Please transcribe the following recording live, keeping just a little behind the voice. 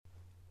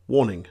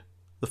Warning: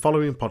 the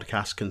following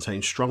podcast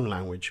contains strong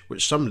language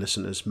which some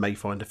listeners may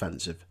find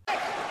offensive.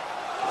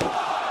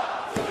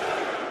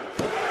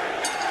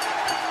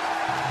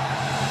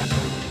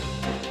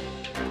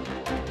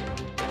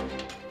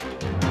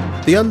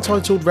 The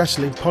Untitled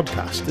Wrestling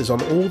Podcast is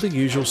on all the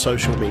usual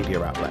social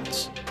media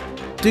outlets.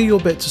 Do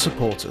your bit to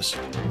support us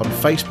on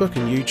Facebook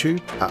and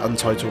YouTube at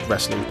Untitled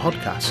Wrestling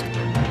Podcast,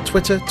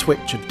 Twitter,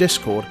 Twitch and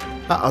Discord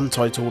at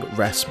Untitled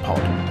Res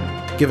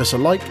Pod. Give us a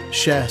like,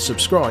 share,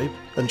 subscribe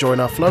and join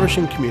our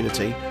flourishing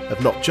community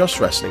of not just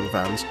wrestling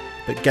fans,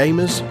 but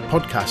gamers,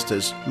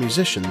 podcasters,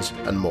 musicians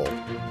and more.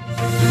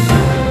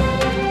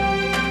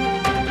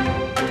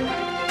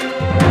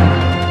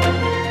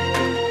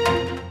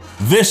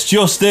 This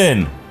just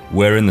in,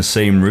 we're in the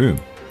same room.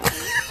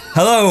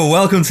 Hello,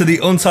 welcome to the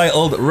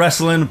Untitled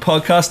Wrestling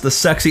Podcast. The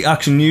Sexy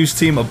Action News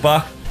team are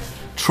back.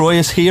 Troy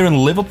is here in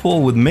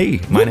Liverpool with me.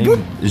 My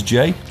name is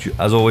Jay,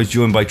 as always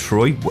joined by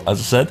Troy. As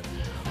I said,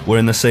 we're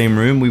in the same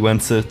room. We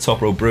went to Top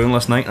Rope Brewing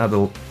last night, had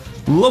a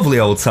lovely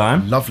old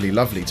time.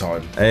 Lovely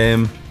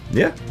time.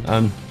 Yeah,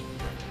 and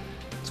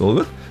it's all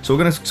good. So we're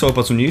going to talk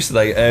about some news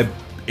today.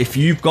 If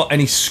you've got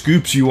any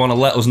scoops you want to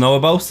let us know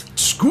about,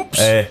 Scoops?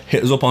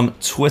 Hit us up on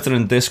Twitter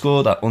and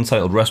Discord at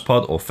Untitled Rest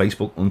Pod or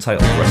Facebook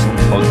Untitled Wrestling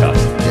Podcast.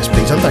 Yes,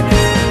 please and thank you.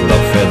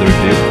 Without further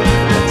ado,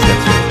 let's get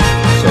to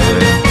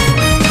it.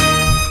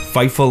 So,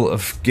 Fightful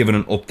have given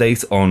an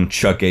update on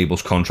Chad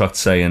Gable's contract,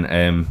 saying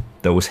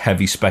there was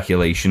heavy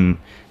speculation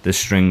this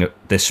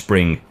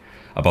spring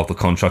about the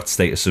contract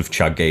status of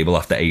Chad Gable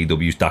after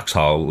AEW's Dax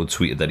Harwood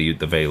tweeted that he'd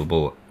be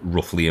available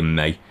roughly in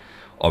May.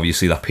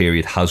 Obviously, that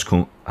period has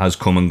come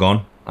and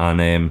gone,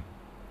 and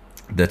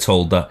they're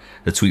told that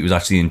the tweet was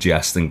actually in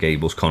jest and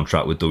Gable's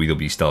contract with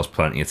WWE still has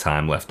plenty of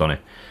time left on it.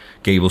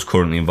 Gable's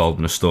currently involved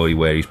in a story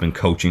where he's been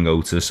coaching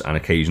Otis and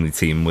occasionally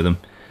teaming with him,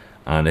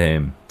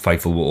 and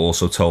Fightful were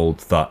also told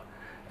that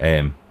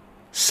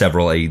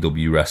several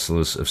AEW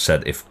wrestlers have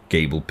said if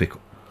Gable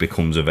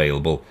becomes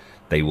available,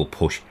 they will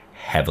push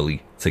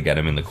heavily to get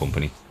him in the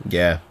company.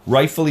 Yeah.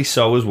 Rightfully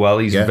so as well.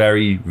 He's a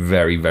very,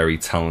 very, very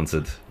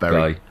talented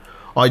guy.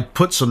 I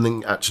put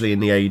something actually in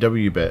the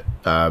AEW bit,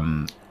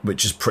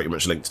 which is pretty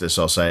much linked to this,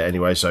 I'll say it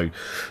anyway. So,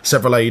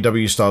 several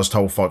AEW stars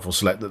told Fightful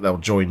Select that they'll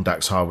join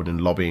Dax Harwood in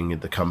lobbying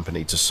the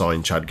company to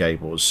sign Chad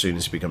Gable as soon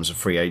as he becomes a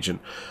free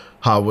agent.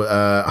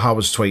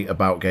 Harwood's tweet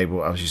about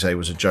Gable, as you say,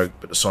 was a joke,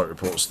 but the site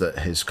reports that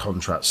his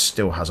contract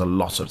still has a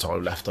lot of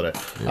time left on it.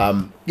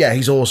 Yeah,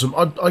 he's awesome.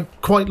 I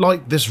quite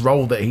like this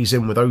role that he's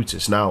in with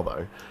Otis now,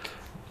 though.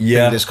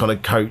 Yeah, this kind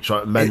of coach,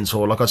 like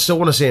mentor. Like, I still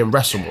want to see him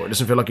wrestle more. It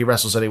doesn't feel like he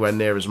wrestles anywhere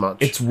near as much.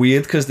 It's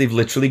weird because they've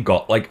literally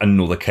got like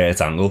another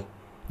Kurt Angle.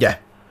 Yeah.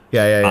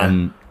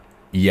 And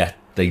yet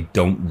they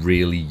don't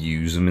really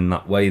use him in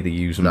that way. They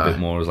use him a bit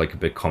more as like a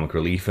bit comic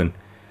relief, and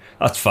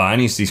that's fine.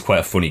 He's quite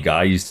a funny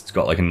guy. He's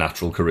got like a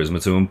natural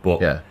charisma to him,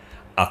 but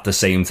at the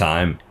same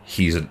time,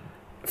 he's a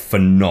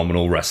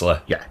phenomenal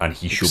wrestler. Yeah, and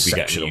he should be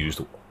getting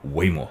used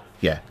way more.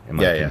 Yeah, in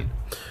my opinion.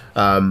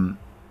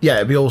 Yeah,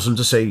 it'd be awesome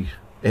to see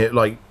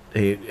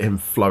him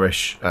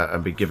flourish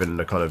and be given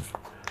a kind of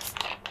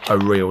a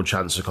real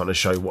chance to kind of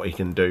show what he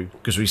can do,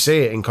 because we see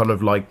it in kind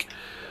of like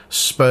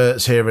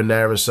spurts here and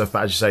there and stuff,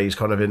 but as you say, he's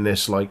kind of in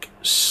this like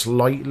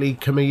slightly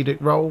comedic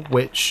role,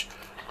 which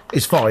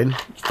is fine.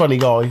 Funny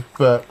guy,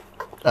 but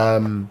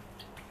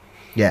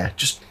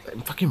just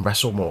fucking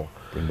wrestle more.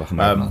 Bring back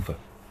American Alpha.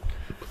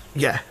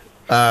 Yeah,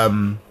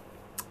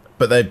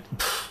 but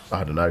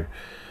I don't know,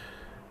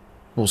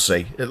 we'll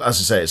see. As I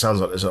say, it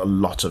sounds like there's a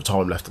lot of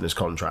time left in his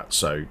contract,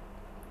 so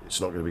it's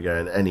not going to be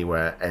going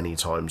anywhere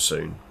anytime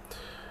soon.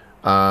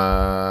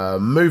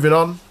 Moving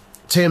on,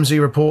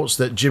 TMZ reports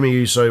that Jimmy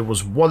Uso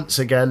was once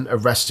again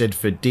arrested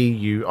for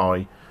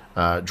DUI,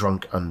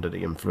 drunk under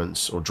the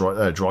influence, or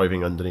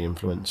driving under the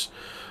influence.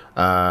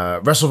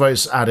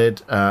 WrestleVotes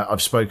added,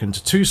 I've spoken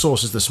to two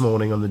sources this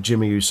morning on the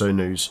Jimmy Uso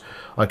news.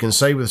 I can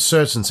say with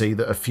certainty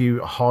that a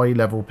few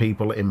high-level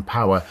people in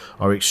power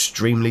are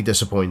extremely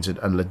disappointed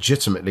and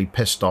legitimately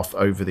pissed off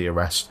over the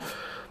arrest.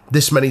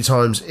 This many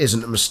times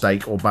isn't a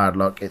mistake or bad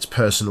luck, it's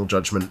personal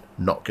judgment,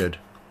 not good.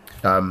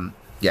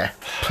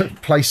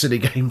 Play silly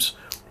games,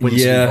 win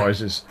silly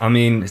prizes. I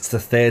mean, it's the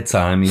third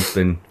time he's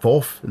been...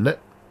 Fourth, isn't it?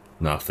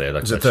 No,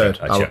 third. Is it third?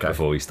 I checked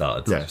before we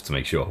started, just to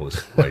make sure I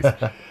was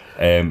right.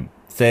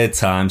 Third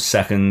time,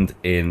 second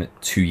in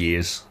 2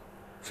 years.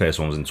 First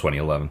one was in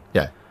 2011.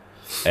 Yeah.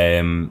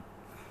 I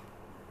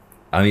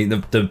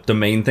mean, the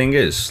main thing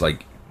is,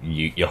 like,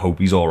 you hope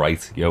he's all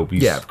right. You hope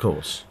he's of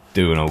course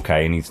doing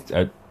okay. And he's,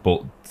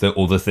 but the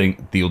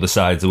other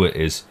side to it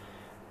is,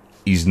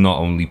 he's not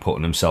only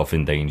putting himself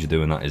in danger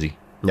doing that, is he?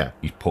 Yeah.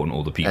 He's putting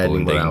other people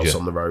in danger. Else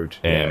on the road.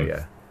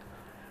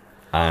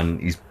 And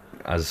he's,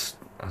 as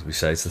we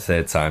say, it's the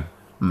third time.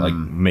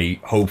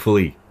 Like,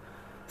 hopefully,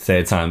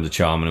 third time's a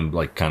charm, and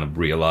like kind of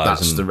realise.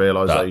 That's the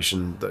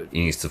realisation that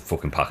he needs to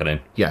fucking pack it in.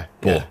 Yeah.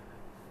 But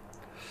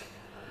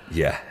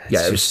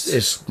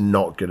it's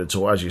not good at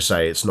all. As you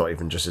say, it's not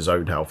even just his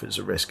own health; it's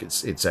a risk.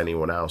 It's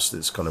anyone else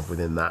that's kind of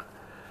within that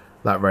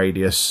that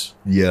radius.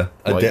 Yeah,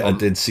 Like, I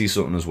did see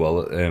something as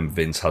well.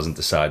 Vince hasn't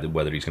decided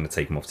whether he's going to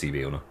take him off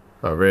TV or not.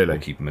 Oh, really? Or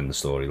keep him in the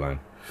storyline.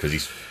 Because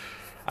he's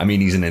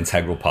an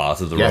integral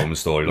part of the Yeah. Roman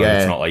storyline. Yeah.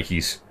 It's not like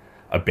he's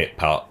a bit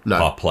part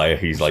player.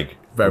 He's like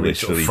Very literally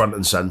sort of front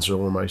and centre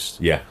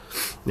almost. Yeah.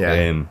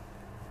 Yeah.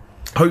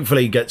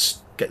 Hopefully he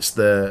gets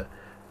the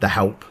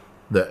help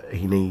that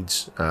he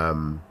needs,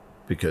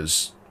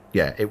 because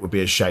it would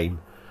be a shame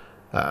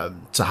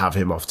to have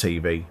him off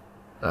TV,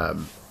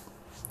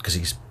 because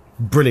he's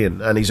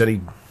brilliant and he's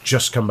only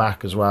just come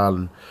back as well,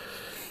 and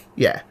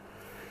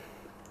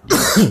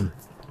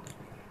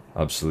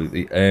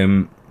Absolutely.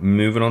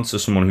 Moving on to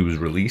someone who was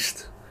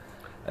released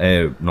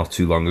not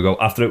too long ago,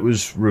 after it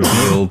was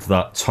revealed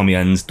that Tommy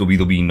End's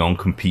WWE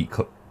non-compete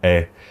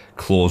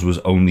clause was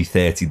only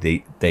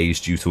 30 days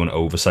due to an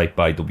oversight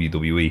by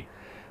WWE.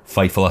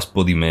 Fightful asked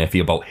Buddy Murphy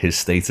about his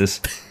status.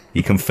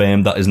 He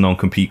confirmed that his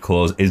non-compete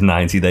clause is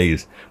 90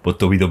 days, but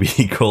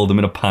WWE called him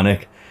in a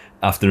panic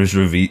after his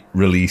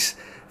release,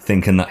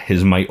 thinking that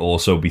his might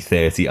also be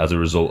 30 as a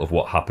result of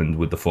what happened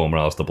with the former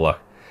Aleister Black.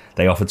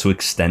 They offered to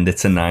extend it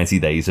to 90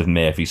 days if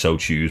Murphy so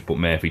choose, but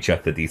Murphy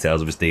checked the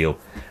details of his deal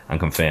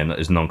and confirmed that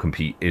his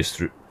non-compete is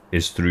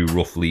through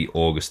roughly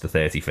August the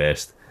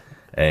 31st.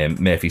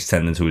 Murphy's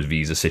tending to his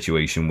visa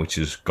situation, which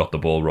has got the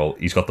ball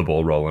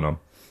rolling on,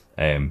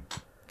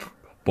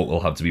 but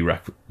will have to be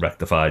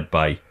rectified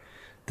by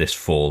this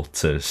fall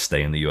to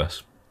stay in the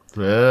US.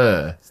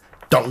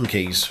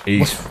 Donkeys.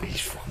 He's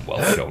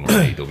well shown on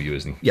AEW,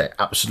 isn't he? Yeah,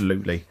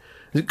 absolutely.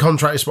 The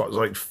contract is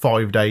like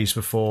 5 days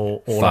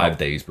before All Out. 5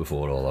 days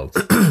before All Out.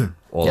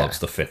 All Out's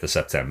the 5th of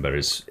September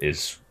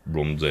is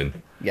runs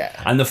in. Yeah.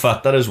 And the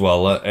fact that as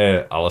well,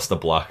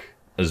 Aleister Black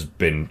has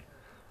been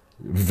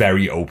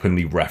very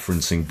openly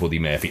referencing Buddy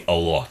Murphy a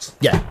lot.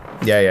 Yeah.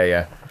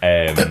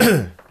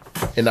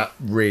 In that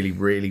really,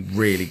 really,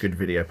 really good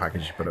video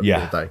package you put up the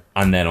other day.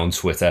 And then on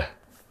Twitter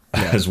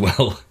as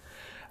well.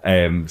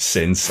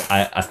 Since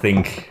I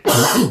think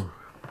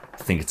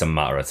it's a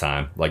matter of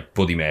time. Like,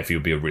 Buddy Murphy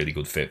would be a really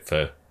good fit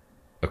for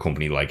a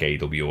company like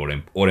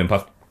AEW or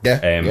Impact.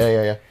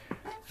 Yeah.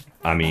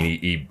 I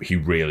mean, he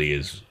really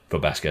is the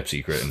best kept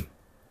secret, and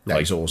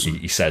he's awesome.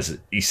 He says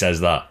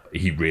that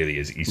he really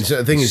is.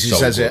 The thing is, he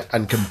says good. it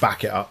and can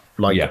back it up.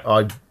 Like,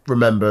 I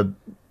remember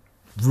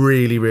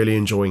really, really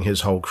enjoying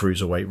his whole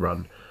cruiserweight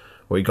run,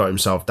 where he got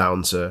himself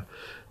down to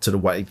the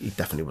weight. He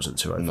definitely wasn't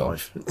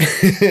 205. No.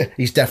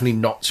 He's definitely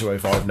not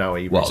 205 now.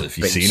 Well, if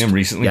you've seen him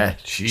recently,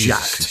 Jesus,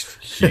 jacked.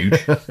 He's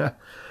huge. Looks like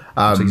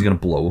he's gonna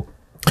blow up.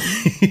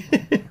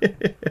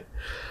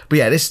 But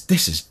yeah, this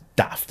is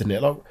daft, isn't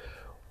it? Like,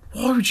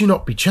 why would you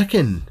not be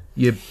checking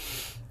your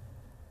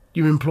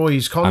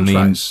employees'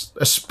 contracts,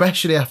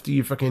 especially after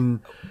you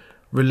fucking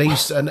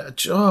released with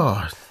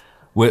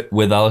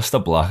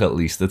Aleister Black? At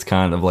least it's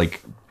kind of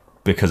like,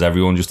 because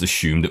everyone just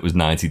assumed it was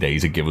 90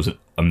 days, it gave us an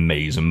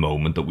amazing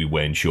moment that we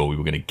weren't sure we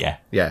were going to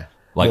get. Yeah.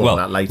 Like,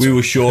 well, we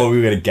were sure we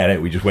were going to get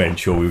it, we just weren't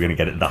sure we were going to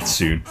get it that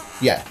soon.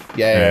 Yeah,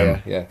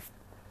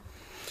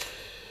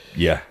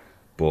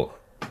 but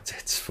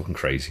it's fucking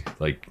crazy.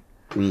 Like,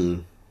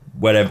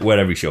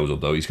 wherever he shows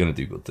up, though, he's going to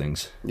do good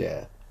things.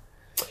 Yeah.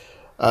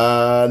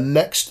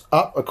 Next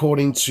up,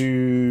 according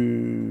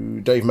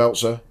to Dave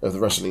Meltzer of the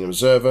Wrestling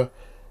Observer,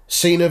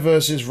 Cena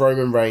versus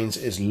Roman Reigns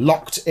is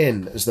locked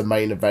in as the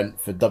main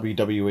event for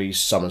WWE's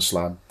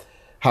SummerSlam.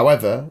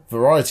 However,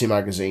 Variety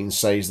magazine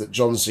says that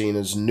John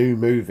Cena's new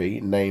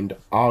movie, named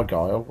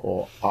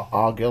Argylle,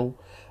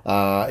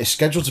 is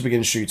scheduled to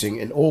begin shooting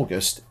in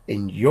August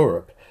in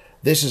Europe.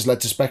 This has led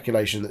to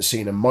speculation that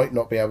Cena might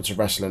not be able to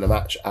wrestle in a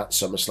match at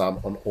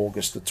SummerSlam on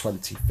August the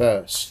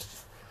 21st.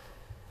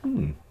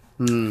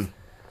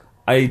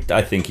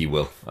 I think he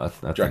will. I Do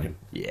you reckon?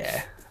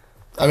 Yeah.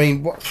 I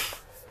mean,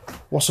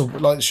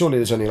 surely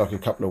there's only like a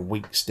couple of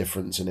weeks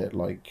difference in it,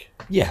 like...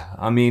 Yeah,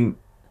 I mean,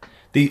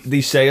 they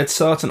say it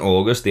starts in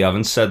August. They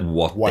haven't said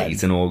what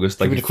date in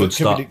August. Like, it could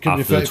start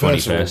after the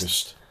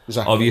 21st.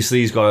 Exactly.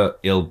 Obviously,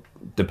 he'll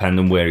depend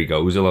on where he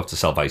goes, he'll have to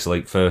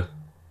self-isolate for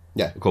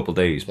a couple of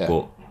days,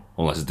 but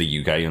unless it's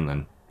the UK, and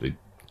then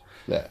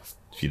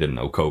if you didn't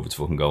know, COVID's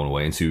fucking going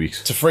away in 2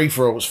 weeks. It's a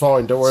free-for-all, it's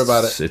fine, don't worry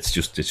about it. It's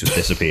just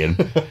disappearing.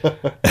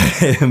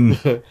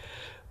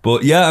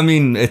 But yeah, I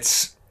mean,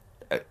 it's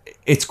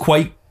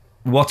quite...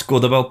 What's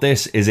good about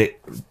this is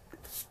it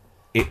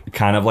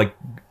kind of like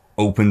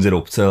opens it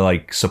up to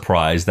like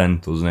surprise then,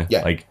 doesn't it?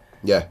 Yeah. Like,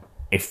 yeah.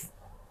 If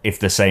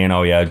they're saying,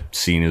 oh yeah,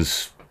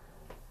 Cena's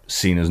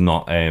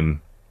not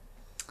going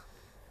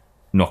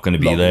to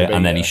be there,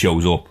 and then he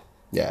shows up,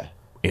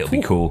 it'll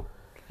be cool.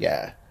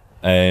 Yeah.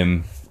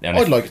 And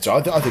I'd like it to.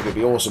 I think it'd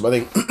be awesome. I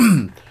think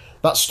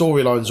that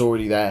storyline's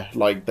already there.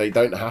 Like, they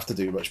don't have to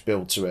do much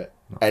build to it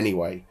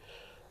anyway.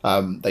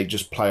 They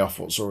just play off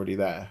what's already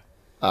there.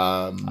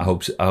 I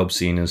hope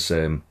Cena's,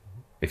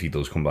 if he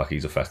does come back,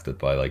 he's affected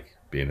by like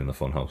being in the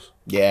funhouse.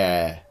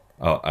 Yeah.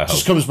 I hope.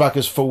 Just comes back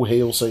as full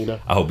heel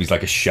Cena. I hope he's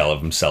like a shell of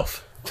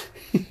himself.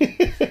 Just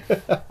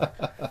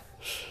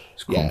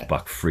comes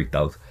back freaked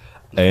out.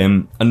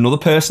 Another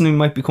person who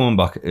might be coming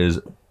back is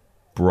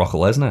Brock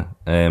Lesnar.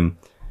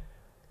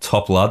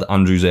 Top lad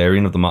Andrew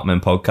Zarian of the Mat Men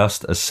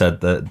podcast has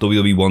said that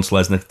WWE wants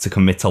Lesnar to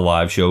commit to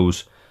live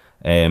shows.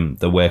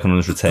 They're working on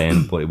his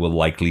return, but it will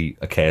likely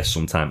occur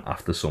sometime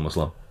after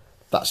SummerSlam.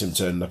 That's him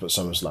turning up at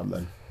SummerSlam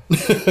then.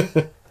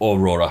 Or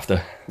Raw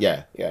after.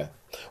 Yeah.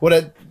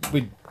 Well,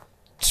 we've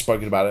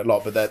spoken about it a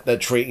lot, but they're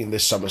treating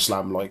this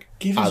SummerSlam like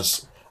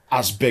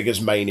as big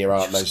as Mania,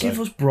 aren't they? Just give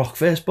us Brock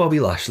versus Bobby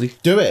Lashley.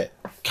 Do it.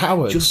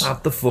 Cowards. Just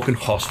have the fucking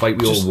hoss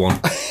fight we all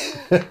want.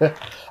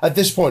 At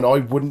this point, I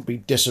wouldn't be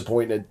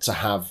disappointed to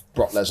have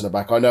Brock Lesnar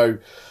back. I know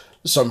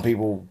some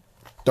people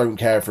don't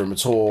care for him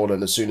at all,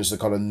 and as soon as the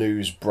kind of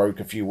news broke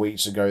a few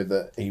weeks ago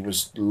that he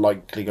was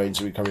likely going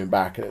to be coming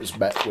back, and it was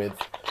met with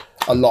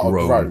a lot of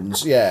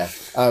groans. Yeah.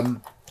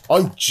 I'm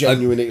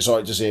genuinely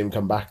excited to see him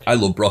come back. I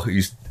love Brock.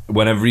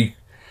 The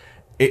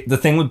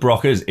thing with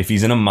Brock is, if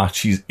he's in a match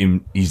he's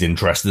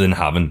interested in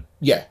having...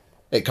 Yeah,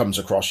 it comes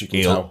across, you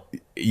can tell.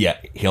 Yeah,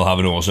 he'll have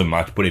an awesome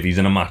match, but if he's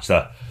in a match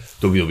that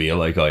WWE are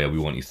like, oh yeah, we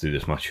want you to do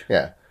this match.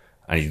 Yeah.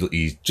 And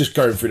he's just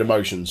going through the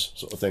motions,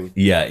 sort of thing.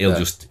 Yeah, he'll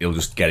just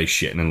get his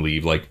shit in and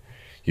leave. Like,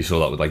 you saw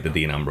that with like the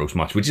Dean Ambrose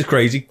match, which is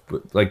crazy,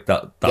 but like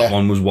that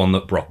one was one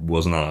that Brock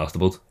wasn't asked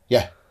about.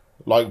 Yeah.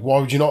 Like, why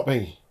would you not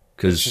be?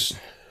 Because...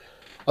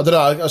 I don't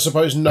know, I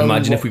suppose no.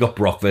 Imagine if we got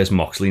Brock versus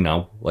Moxley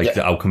now. Like,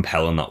 how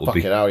compelling that would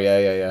be. Fucking hell,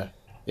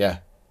 yeah.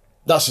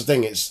 That's the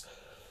thing,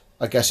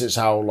 I guess it's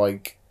how,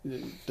 like,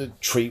 the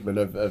treatment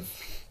of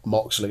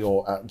Moxley,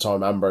 or at the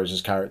time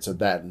Ambrose's character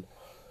then,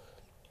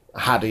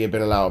 had he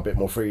been allowed a bit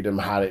more freedom,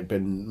 had it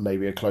been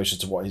maybe closer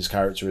to what his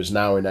character is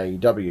now in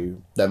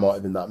AEW, there might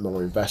have been that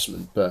more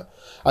investment. But,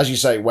 as you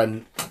say,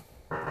 when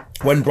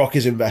Brock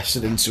is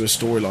invested into a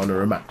storyline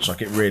or a match,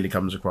 like, it really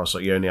comes across.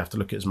 Like, you only have to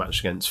look at his match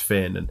against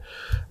Finn and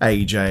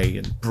AJ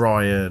and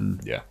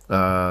Bryan. Yeah.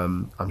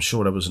 I'm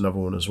sure there was another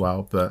one as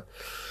well, but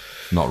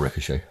not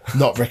Ricochet.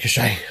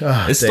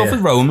 His stuff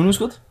with Roman was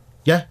good.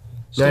 Yeah.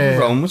 Stuff with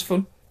Roman was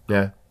fun.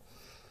 Yeah.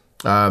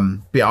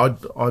 But yeah,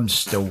 I'm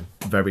still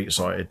very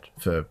excited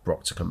for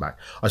Brock to come back.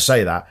 I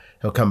say that,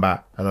 he'll come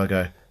back, and I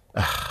go,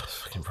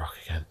 fucking Brock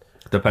again.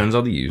 Depends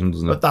how they use them,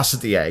 doesn't it? But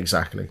that's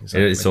exactly.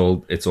 It's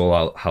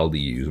all how they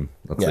use them.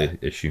 That's the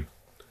issue.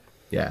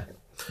 Yeah.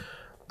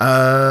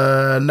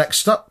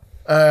 Next up,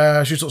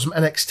 should we talk some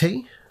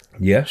NXT?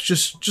 Yeah.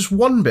 Just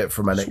one bit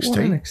from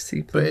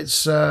NXT, but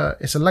it's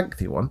a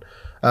lengthy one.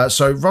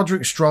 So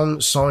Roderick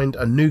Strong signed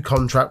a new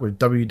contract with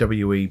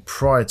WWE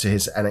prior to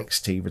his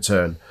NXT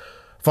return.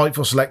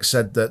 Fightful Select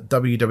said that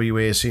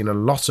WWE has seen a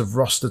lot of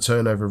roster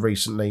turnover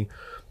recently,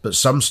 but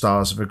some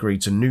stars have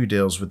agreed to new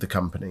deals with the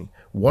company,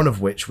 one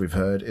of which we've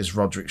heard is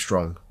Roderick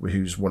Strong,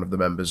 who's one of the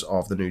members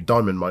of the new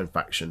Diamond Mine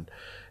faction.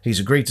 He's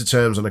agreed to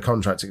terms on a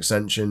contract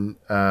extension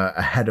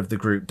ahead of the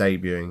group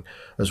debuting,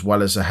 as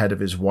well as ahead of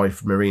his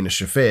wife Marina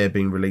Shafir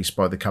being released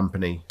by the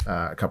company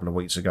a couple of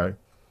weeks ago.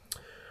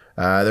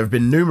 There have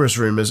been numerous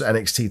rumours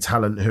NXT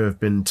talent who have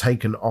been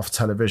taken off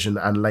television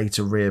and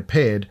later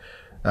reappeared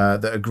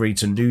that agreed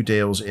to new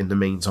deals in the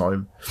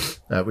meantime.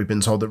 We've been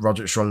told that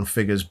Roderick Strong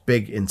figures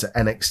big into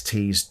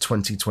NXT's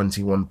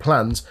 2021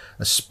 plans,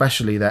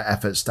 especially their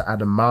efforts to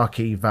add a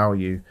marquee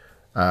value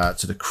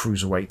to the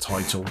Cruiserweight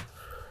title.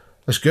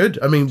 That's good.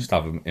 I mean... Just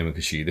have him and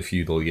Kushida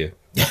feud all year.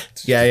 Yeah.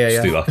 Just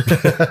do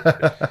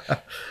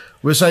that.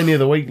 We were saying the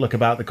other week, look,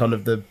 about the kind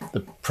of the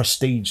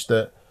prestige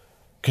that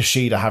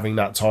Kushida having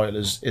that title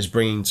is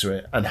bringing to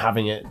it, and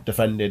having it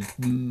defended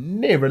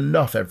near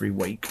enough every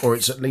week, or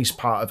it's at least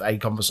part of a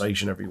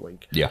conversation every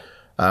week. Yeah.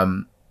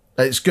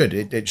 It's good.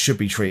 It should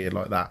be treated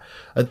like that.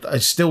 I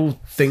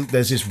still think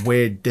there's this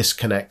weird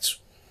disconnect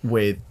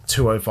with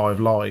 205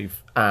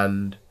 Live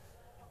and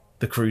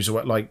the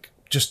Cruiserweight. Like,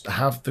 just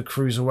have the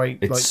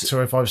Cruiserweight, like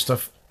 205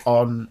 stuff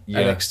on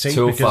NXT.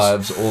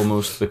 205's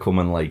almost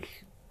becoming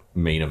like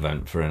main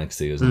event for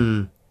NXT,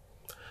 isn't it?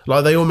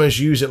 Like, they almost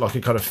use it like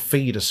a kind of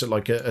feeder, so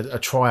like a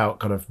tryout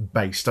kind of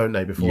base, don't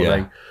they,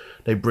 before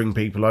they bring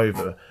people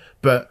over.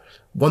 But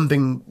one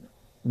thing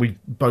we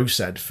both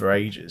said for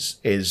ages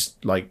is,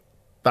 like,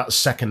 that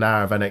second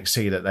hour of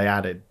NXT that they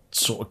added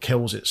sort of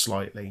kills it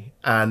slightly.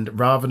 And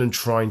rather than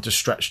trying to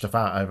stretch stuff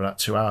out over that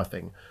 2 hour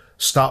thing,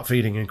 start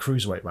feeding in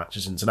Cruiserweight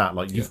matches into that.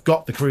 Like, you've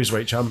got the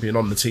Cruiserweight champion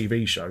on the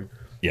TV show.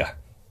 Yeah.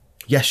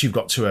 Yes, you've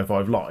got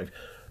 205 Live,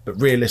 but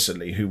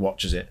realistically, who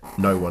watches it?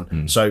 No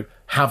one. So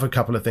have a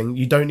couple of things.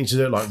 You don't need to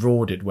do it like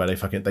Raw did, where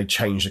they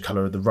change the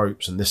colour of the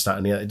ropes and this, that,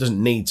 and the other. It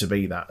doesn't need to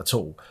be that at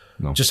all.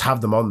 No. Just have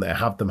them on there.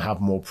 Have them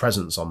have more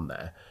presence on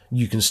there.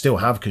 You can still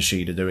have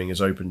Kushida doing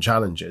his open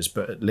challenges,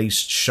 but at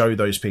least show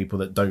those people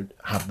that don't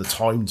have the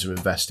time to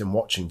invest in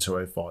watching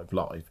 205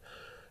 Live,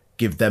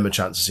 give them a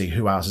chance to see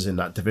who else is in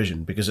that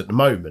division. Because at the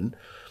moment,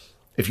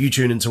 if you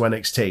tune into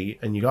NXT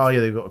and you go, oh yeah,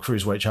 they've got a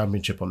Cruiserweight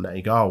Championship on there,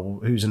 you go, oh,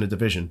 well, who's in the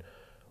division?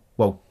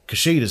 Well,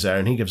 Kushida's there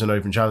and he gives an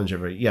open challenge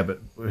every... Yeah, but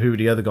who are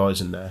the other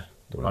guys in there?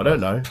 I don't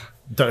know.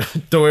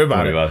 Don't worry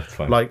about it. It's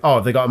fine. Like, oh,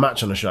 have they got a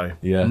match on the show?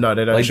 Yeah. No,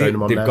 they don't like show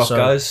them on they've there. They've got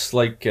guys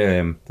like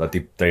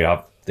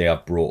that they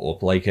have brought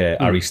up, like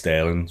Ari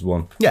Sterling's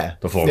one. Yeah.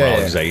 The former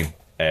Alex Zane.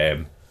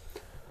 And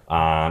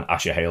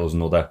Asher Hale's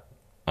another.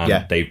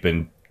 And they've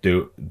been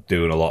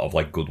doing a lot of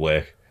like good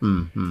work.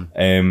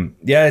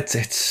 Yeah,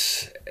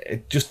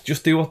 it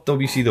just do what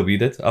WCW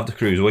did. Have the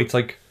cruiserweights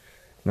like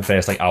in the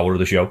first like hour of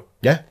the show.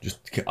 Yeah. Just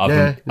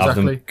have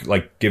them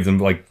like give them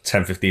like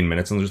 10-15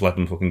 minutes and just let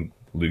them fucking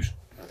loose.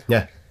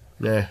 Yeah,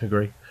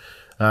 agree.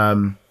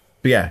 But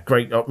yeah,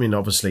 great. I mean,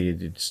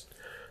 obviously,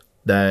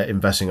 they're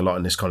investing a lot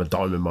in this kind of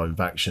Diamond Mine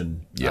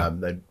faction. Yeah.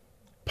 They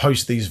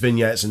post these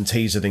vignettes and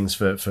teaser things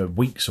for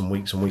weeks and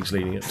weeks and weeks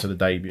leading up to the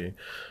debut,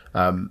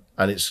 and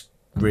it's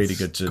really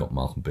good to. It's got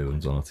Malcolm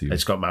Bivens on it.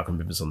 It's got Malcolm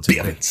Bivens on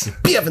TV.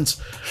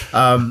 Bivens.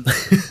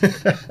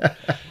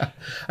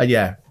 And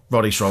yeah,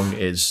 Roddy Strong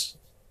is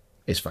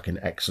fucking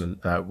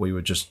excellent. We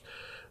were just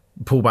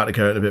pull back the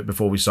curtain a bit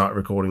before we started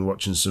recording,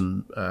 watching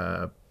some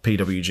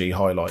PWG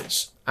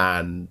highlights,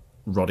 and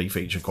Roddy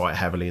featured quite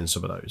heavily in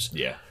some of those.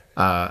 Yeah.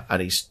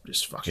 And he's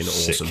just fucking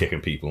awesome. Sick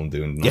kicking people and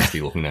doing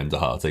nasty looking end of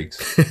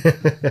heartaches.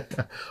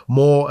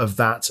 More of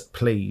that,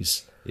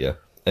 please. Yeah.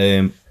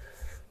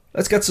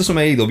 Let's get to some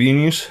AEW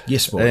news.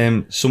 Yes,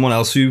 boy. Someone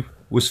else who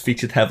was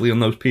featured heavily on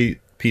those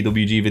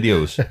PWG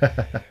videos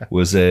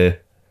was the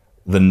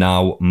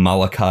now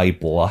Malachi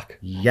Black.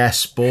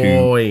 Yes,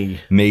 boy.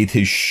 Made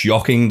his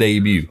shocking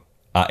debut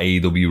at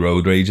AEW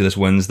Road Rage this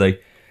Wednesday.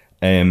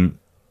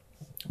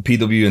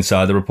 PW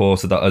Insider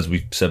reported that, as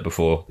we said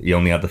before, he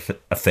only had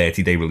a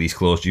 30-day release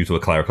clause due to a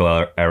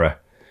clerical error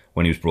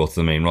when he was brought to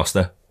the main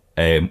roster,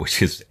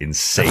 which is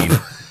insane.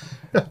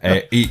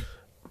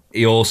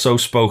 He also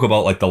spoke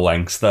about like the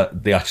lengths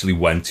that they actually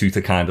went to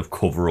kind of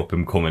cover up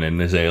him coming in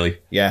this early.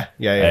 Yeah.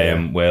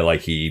 Where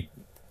like he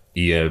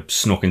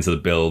snuck into the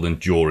building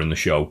during the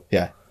show.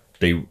 Yeah.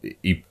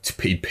 He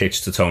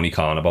pitched to Tony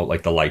Khan about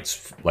like the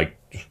lights like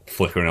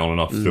flickering on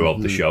and off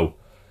throughout the show,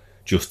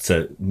 just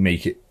to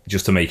make it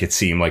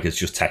seem like it's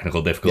just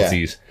technical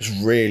difficulties. Yeah, it's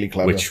really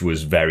clever. Which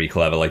was very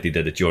clever. Like they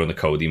did it during the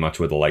Cody match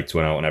where the lights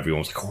went out and everyone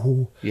was like,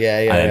 "Oh." Yeah.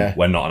 And then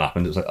when nothing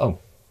happened, it was like, "Oh,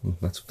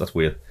 that's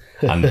weird."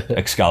 And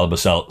Excalibur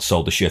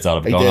sold the shit out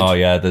of it, going, "Oh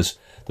yeah, there's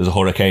a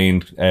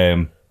hurricane.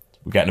 We're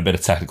getting a bit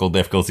of technical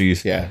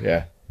difficulties."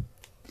 Yeah.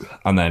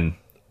 And then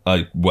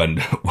when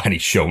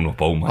he's shown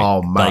up, oh my!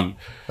 Oh mate,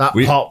 that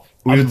pop.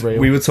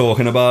 We were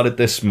talking about it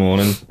this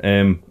morning.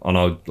 On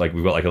our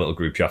we've got like a little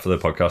group chat for the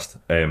podcast.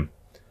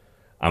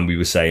 And we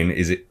were saying,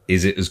 is it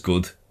as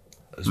good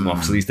as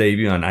Moxley's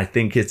debut? And I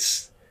think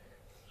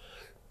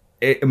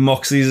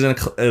Moxley's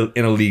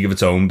in a league of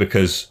its own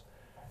because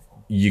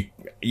you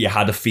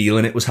had a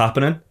feeling it was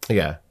happening.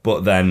 Yeah.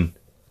 But then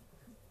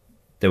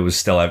there was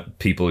still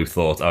people who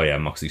thought, oh yeah,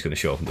 Moxley's going to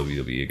show up in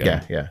WWE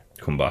again. Yeah.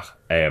 Come back.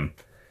 And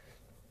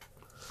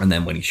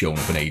then when he's shown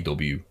up in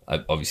AEW,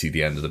 obviously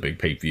the end of the big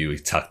pay-per-view, he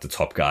attacked the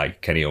top guy,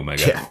 Kenny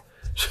Omega. Yeah.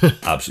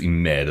 Absolutely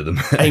murdered him.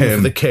 Aim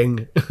for the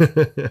king.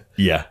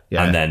 Yeah.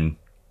 And then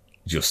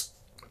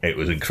it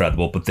was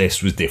incredible. But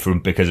this was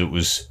different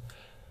because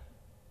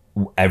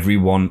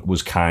everyone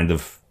was kind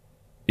of,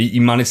 he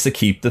managed to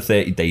keep the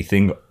 30-day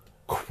thing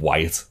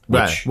quiet.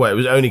 Right. Well,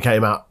 it only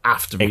came out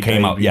after it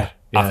came out. Yeah.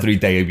 After he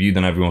debuted,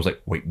 then everyone was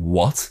like, wait,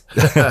 what?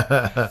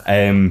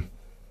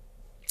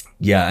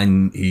 Yeah.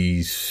 And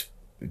he,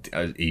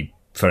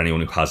 for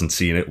anyone who hasn't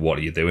seen it, what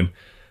are you doing?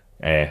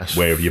 Where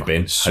have you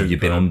been? Have you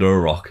been under a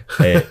rock?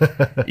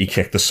 He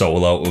kicked the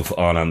soul out of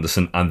Arn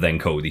Anderson and then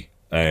Cody.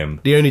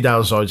 The only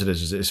downside to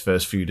this is that his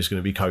first feud is going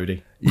to be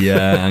Cody.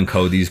 Yeah, and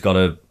Cody's got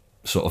a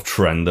sort of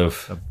trend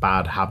of a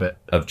bad habit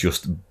of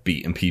just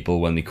beating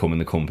people when they come in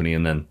the company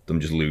and then them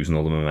just losing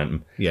all the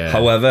momentum. Yeah.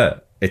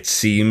 However, it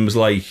seems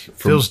like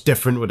feels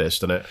different with this,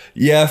 doesn't it?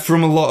 Yeah,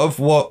 from a lot of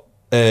what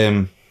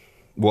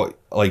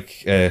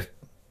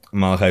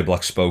Malachi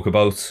Black spoke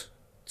about,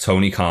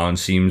 Tony Khan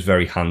seems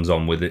very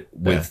hands-on with it,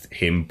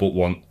 him, but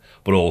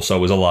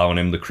also is allowing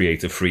him the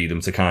creative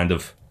freedom to kind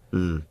of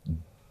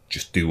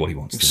just do what he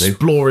wants to do.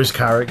 Explore his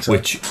character.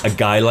 Which a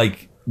guy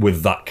like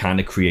with that kind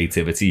of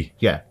creativity...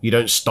 Yeah, you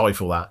don't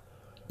stifle that.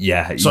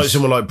 Yeah. It's like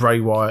someone like Bray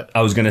Wyatt.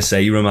 I was going to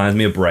say, he reminds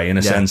me of Bray in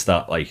a sense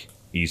that like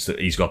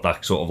he's got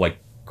that sort of like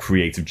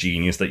creative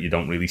genius that you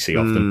don't really see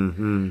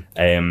often.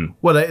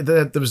 Well,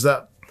 there was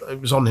that... It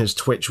was on his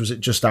Twitch, was it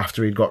just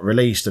after he'd got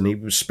released, and he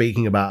was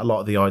speaking about a lot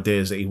of the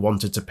ideas that he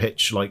wanted to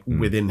pitch like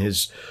within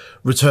his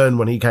return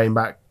when he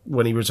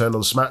returned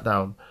on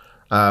SmackDown.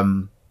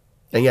 And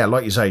yeah,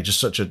 like you say, just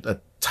such a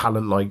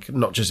talent, like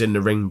not just in the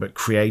ring but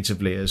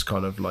creatively as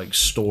kind of like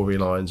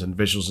storylines and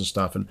visuals and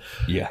stuff. And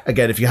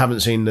again, if you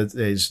haven't seen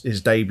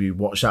his debut,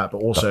 watch that. But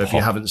also if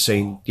you haven't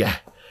seen the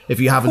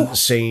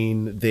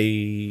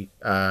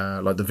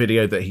like the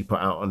video that he put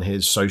out on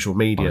his social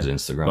media, on his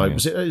Instagram, like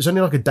it was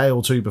only like a day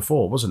or two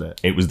before, wasn't it?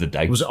 It was the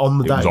day. Was it on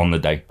the day? It was on the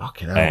day.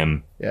 Fucking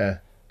hell. Yeah.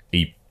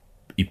 He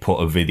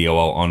put a video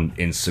out on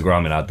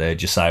Instagram and had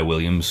Josiah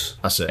Williams.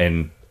 That's it.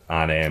 And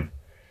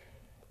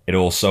it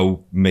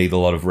also made a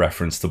lot of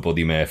reference to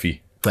Buddy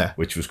Murphy,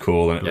 which was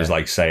cool. And it was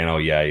like saying, "Oh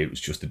yeah,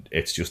 it's just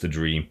a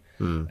dream."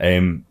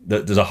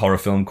 There's a horror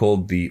film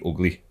called The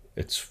Ugly.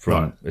 It's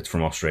from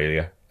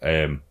Australia.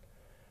 And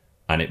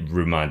it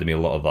reminded me a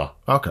lot of that.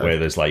 Okay. Where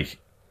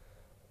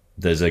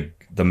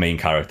the main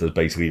character's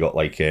basically got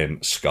like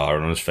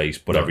scar on his face,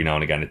 but every now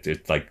and again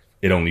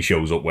it only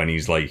shows up when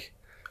he's like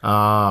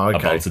Okay.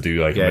 about to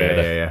do like yeah, a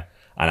murder. yeah.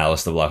 And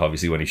Alistair Black,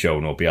 obviously, when he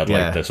showed up, he had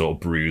like the sort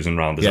of bruising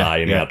around his eye,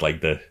 and he had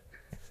like the...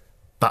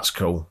 That's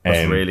cool.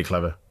 That's really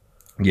clever.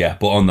 Yeah,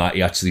 but on that,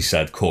 he actually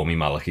said, "Call me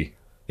Malachi."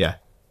 Yeah.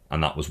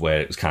 And that was where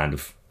it was kind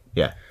of...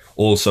 Yeah.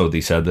 Also,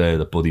 they said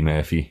that Buddy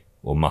Murphy,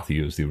 or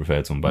Matthew, as they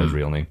referred to him by his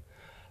real name,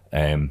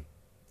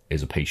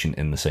 is a patient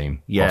in the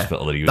same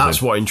hospital that he was in.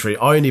 That's what intrigued.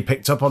 I only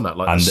picked up on that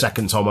like the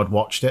second time I'd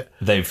watched it.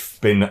 They've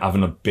been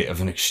having a bit of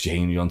an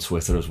exchange on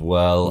Twitter as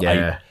well.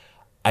 Yeah.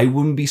 I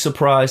wouldn't be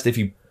surprised if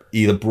he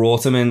either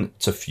brought him in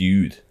to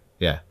feud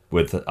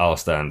with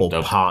Alistair and...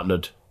 Or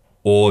partnered.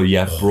 Or,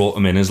 brought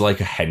him in as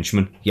like a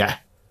henchman. Yeah.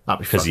 That'd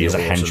be because he is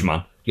awesome. a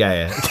henchman.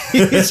 Yeah.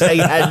 He's a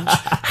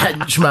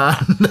henchman.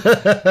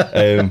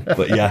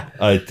 But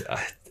yeah,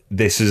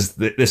 this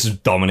is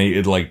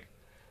dominated like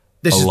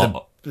this a is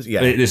lot. This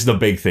is the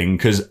big thing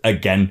because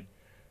again,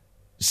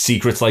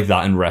 secrets like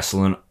that in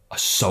wrestling are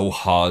so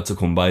hard to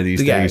come by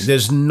these days.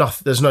 There's no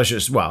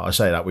such. Well, I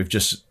say that we've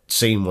just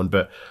seen one,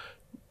 but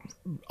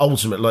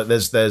ultimately, like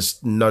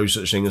there's no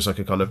such thing as like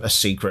a kind of a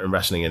secret in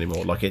wrestling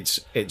anymore. Like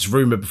it's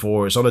rumored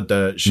before, it's on a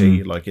dirt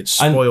sheet, like it's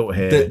spoiled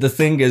here. The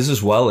thing is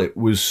as well, it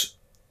was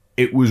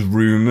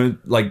rumored,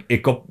 like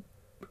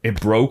it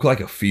broke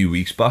like a few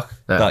weeks back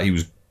that he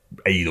was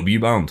AEW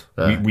bound.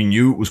 We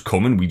knew it was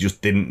coming. We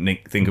just didn't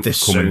think it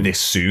was coming this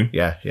soon.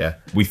 Yeah.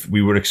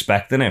 We were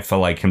expecting it for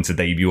like him to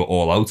debut at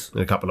All Out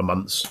in a couple of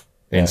months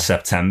in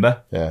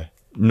September. Yeah,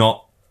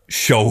 not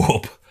show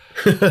up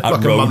at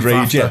like Road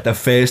Rage yet. The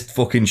first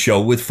fucking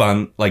show with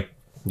on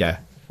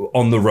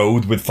the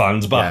road with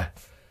fans back.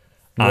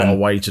 What a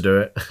way to do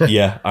it.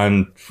 Yeah,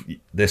 and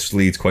this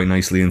leads quite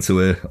nicely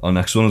into our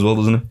next one as well,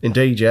 doesn't it?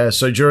 Indeed, yeah.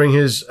 So during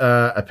his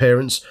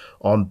appearance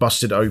on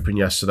Busted Open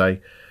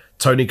yesterday,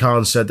 Tony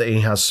Khan said that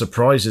he has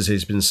surprises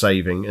he's been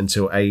saving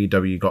until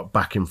AEW got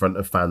back in front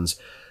of fans.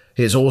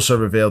 He has also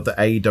revealed that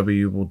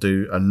AEW will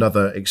do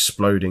another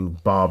exploding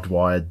barbed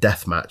wire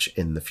death match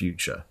in the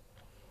future.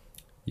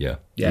 Yeah.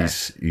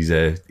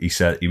 He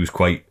said he was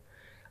quite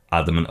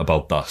adamant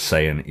about that,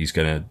 saying he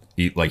said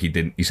he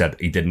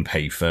didn't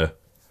pay for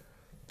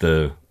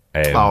the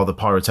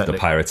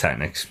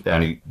pyrotechnics. Yeah.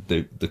 And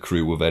the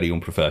crew were very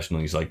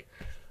unprofessional. He's like,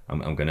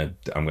 I'm gonna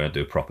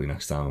do it properly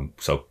next time.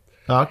 So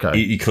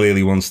he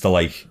clearly wants to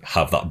like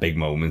have that big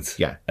moment.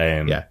 Yeah.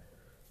 And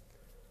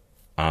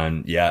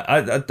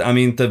I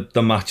mean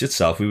the match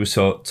itself, we were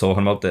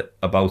talking about it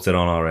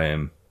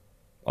on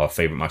our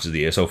favourite matches of the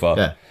year so far.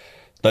 Yeah.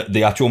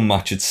 The actual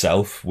match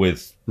itself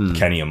with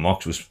Kenny and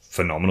Mox was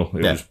phenomenal.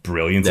 It was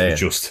brilliant. It was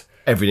just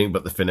everything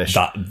but the finish.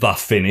 That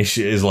finish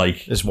is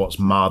what's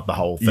marred the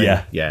whole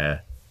thing. Yeah.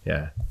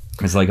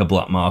 It's like a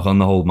black mark on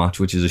the whole match,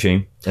 which is a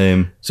shame.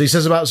 So he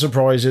says about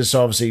surprises.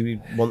 So obviously he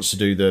wants to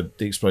do the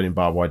exploding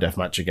barbed wire death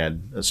match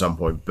again at some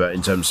point. But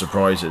in terms of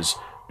surprises,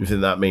 do you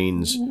think that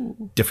means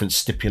different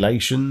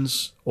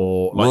stipulations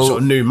or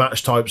sort of new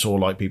match types or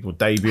like people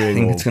debuting? I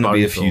think it's going to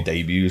be a few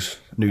debuts.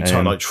 New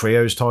like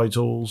trios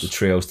titles. The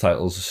trios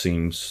titles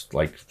seems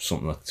like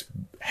something that's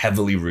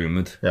heavily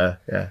rumoured. Yeah.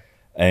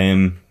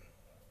 I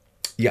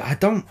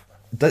don't.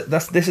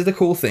 This is the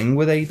cool thing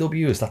with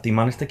AEW is that they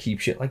managed to keep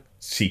shit like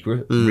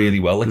secret really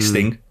well, like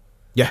Sting.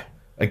 Yeah.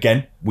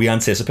 Again, we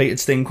anticipated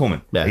Sting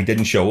coming. Yeah. He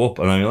didn't show up,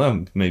 and I'm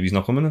like, maybe he's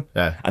not coming then.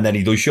 Yeah. And then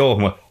he does show up,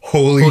 and I'm like,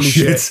 holy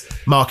shit.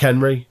 Mark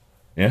Henry.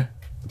 Yeah.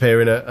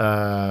 Appearing at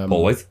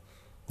Paul White.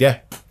 Yeah.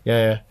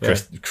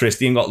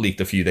 Christian got leaked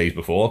a few days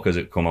before because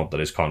it come out that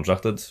his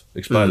contract had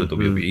expired at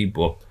WWE,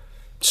 but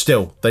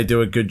still, they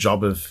do a good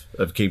job of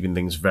keeping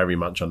things very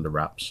much under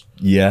wraps.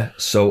 Yeah,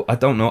 so I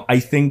don't know. I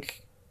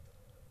think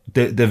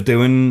they're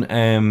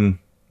doing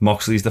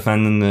Moxley's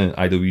defending the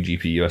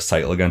IWGP US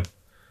title again.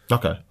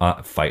 Okay.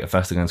 At Fyter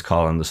Fest against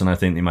Carl Anderson. I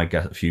think they might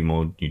get a few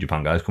more New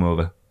Japan guys come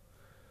over.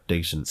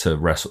 Decent. To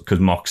wrestle, because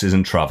Mox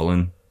isn't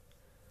travelling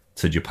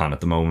to Japan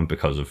at the moment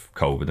because of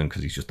COVID and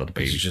because he's just had a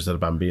baby. He's just had a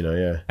bambino,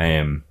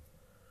 yeah.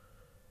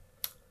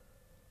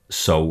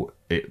 So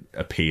it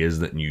appears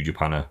that New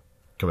Japan are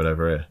coming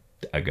over here.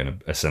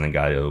 Are sending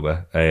guy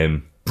over.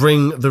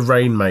 Bring the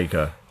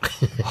Rainmaker.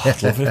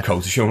 I'd love it.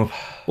 Kota showing up.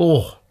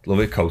 Oh,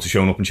 love it. Kota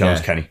showing up and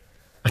challenge Kenny.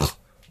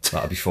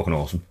 That'd be fucking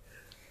awesome.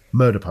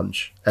 Murder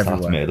punch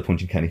everywhere. That's murder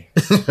punching Kenny.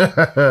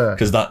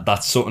 Because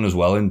that's something as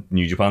well in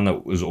New Japan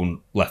that was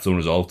left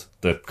unresolved.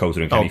 The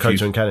Kota and Kenny.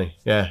 Kota and Kenny.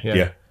 Yeah.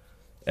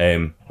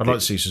 I'd like to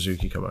see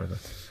Suzuki come over.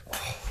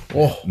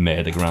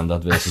 Murder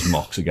Grandad versus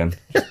Mox again.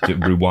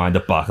 Rewind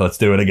it back. Let's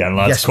do it again,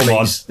 lads. Come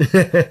on.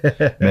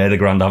 Murder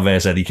Grandad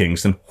versus Eddie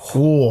Kingston.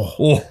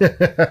 Oh,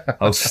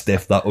 how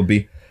stiff that would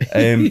be.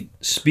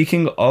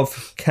 Speaking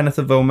of Kenneth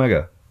of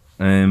Omega,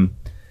 in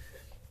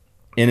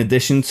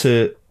addition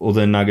to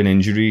other nagging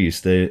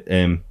injuries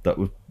that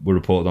were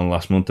reported on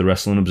last month, the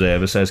Wrestling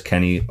Observer says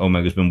Kenny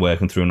Omega's been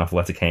working through an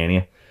athletic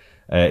hernia.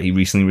 He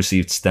recently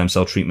received stem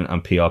cell treatment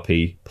and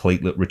PRP,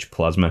 platelet-rich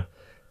plasma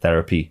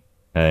therapy,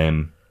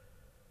 and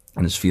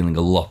is feeling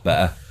a lot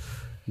better.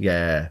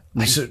 Yeah.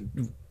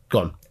 Go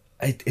on.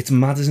 It's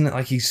mad, isn't it?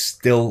 Like, he's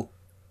still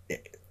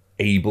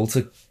able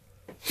to,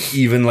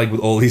 even like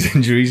with all these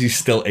injuries, he's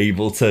still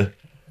able to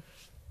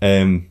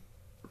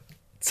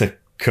to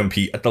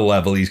compete at the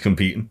level he's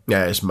competing.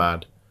 Yeah, it's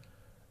mad.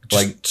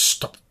 Just Like-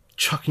 stop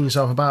chucking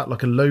yourself about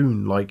like a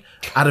loon. Like,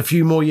 add a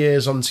few more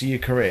years onto your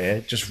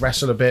career. Just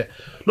wrestle a bit.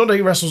 Not that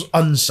he wrestles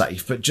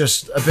unsafe, but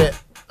just a bit.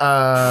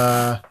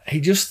 He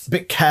just, A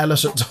bit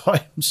careless at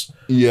times.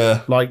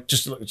 yeah. Like,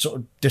 just like, sort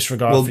of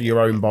disregard for your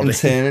own body. And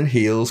turning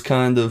heels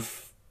kind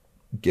of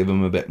give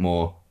him a bit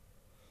more.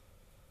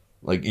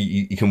 Like,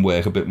 he can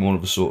work a bit more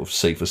of a sort of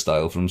safer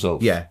style for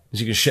himself. Yeah,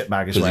 because you can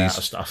shitbag his way out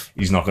of stuff.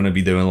 He's not going to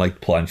be doing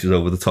like planches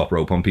over the top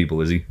rope on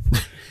people, is he?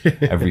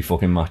 Every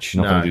fucking match. He's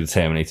not going to do the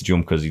Terminator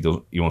jump because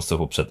he wants to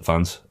upset the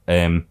fans.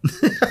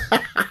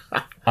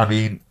 I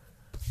mean,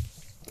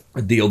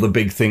 the other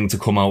big thing to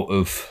come out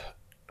of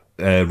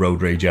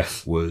Road Rage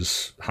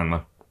was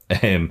Hangman.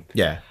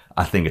 Yeah.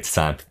 I think it's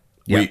time.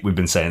 Yeah. We've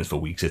been saying this for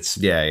weeks.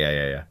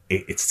 Yeah.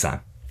 It's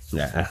time.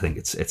 Yeah. I think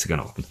it's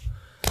going to happen.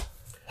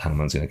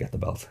 Hangman's going to get the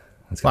belt.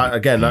 But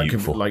again, that could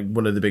beautiful. like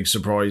one of the big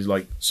surprises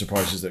that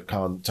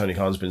Tony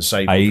Khan's been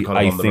saving kind of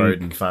I on the think-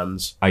 road and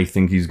fans. I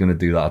think he's going to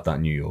do that at that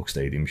New York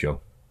Stadium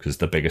show because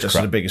the biggest Just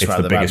crowd. the biggest it's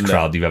crowd the they've biggest had,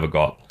 crowd you've ever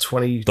got.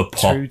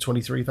 22,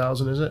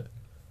 23,000, is it?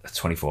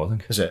 24, I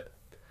think. Is it?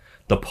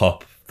 The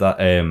pop that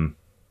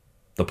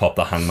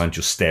Hangman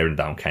just staring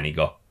down Kenny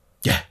got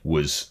Yeah.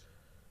 was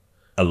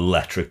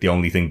electric. The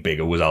only thing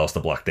bigger was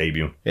Aleister Black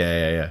debut.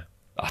 Yeah.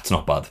 That's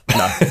not bad.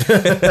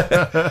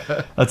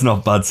 That's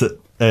not bad.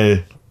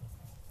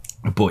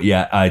 But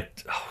yeah, I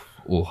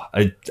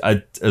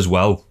as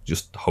well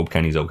just hope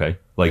Kenny's okay.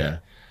 Like, Yeah.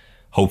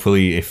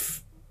 hopefully,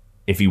 if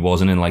he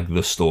wasn't in like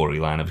the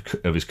storyline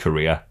of his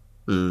career,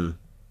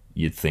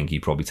 you'd think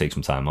he'd probably take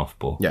some time off.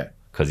 But Yeah.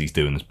 because he's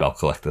doing this belt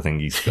collector thing,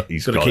 he's got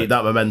Got to keep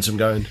that momentum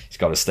going. He's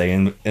got to stay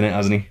in it,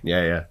 hasn't he?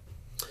 Yeah.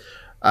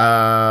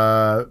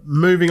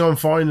 Moving on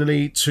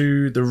finally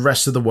to the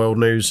rest of the world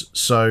news.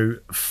 So,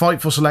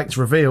 Fightful Select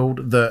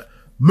revealed that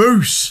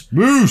Moose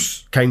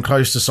came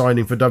close to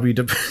signing for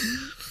WWE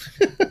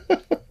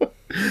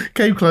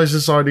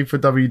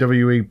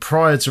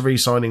prior to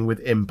re-signing with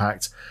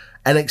Impact.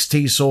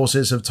 NXT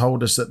sources have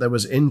told us that there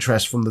was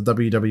interest from the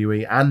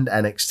WWE and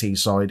NXT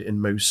side in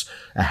Moose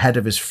ahead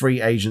of his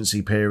free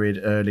agency period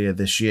earlier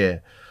this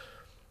year.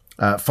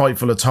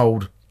 Fightful are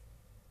told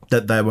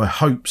that there were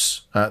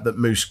hopes that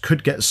Moose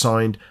could get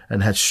signed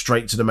and head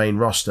straight to the main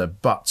roster,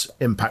 but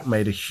Impact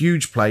made a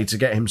huge play to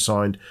get him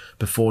signed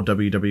before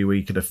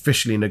WWE could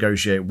officially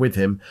negotiate with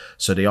him,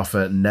 so the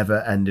offer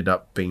never ended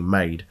up being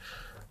made.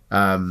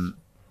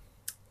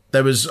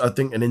 There was, I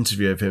think, an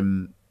interview of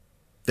him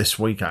this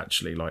week,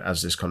 actually, like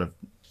as this kind of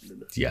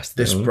Yes,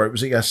 broke.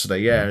 Was it yesterday?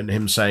 Yeah, and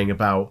him saying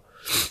about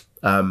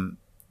the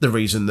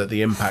reason that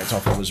the Impact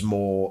offer was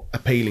more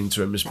appealing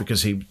to him is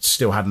because he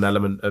still had an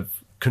element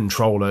of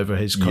control over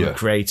his kind of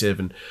creative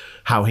and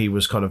how he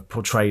was kind of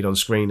portrayed on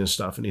screen and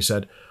stuff. And he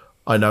said,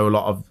 I know a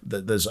lot of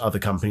there's other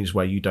companies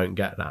where you don't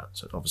get that.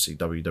 So obviously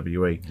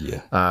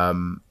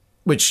WWE,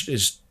 which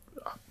is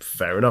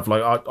fair enough.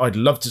 Like I'd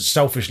love to see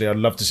him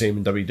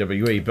in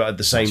WWE, but at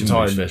the same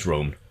time, versus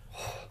Roman.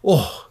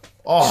 Oh,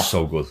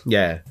 So good.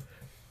 yeah.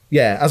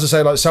 As I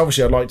say, like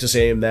selfishly, I'd like to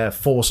see him there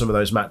for some of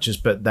those matches,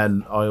 but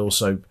then I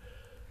also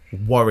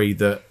worry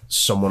that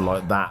someone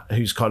like that,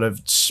 who's kind of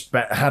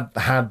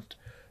had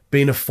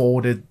been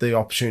afforded the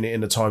opportunity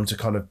and the time to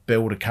kind of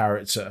build a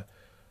character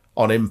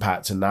on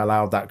Impact and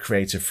allowed that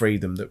creative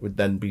freedom, that would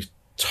then be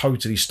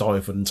totally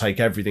stifled and take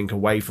everything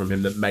away from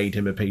him that made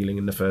him appealing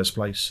in the first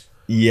place.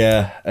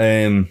 Yeah,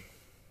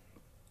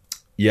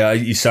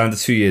 he signed a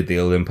 2-year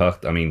deal with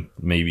Impact. I mean,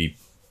 maybe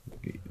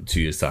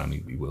 2 years' time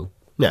he will.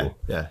 Yeah, But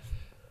yeah.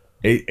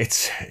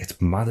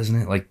 It's mad,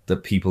 isn't it? Like, the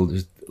people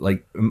just,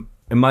 like,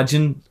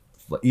 imagine,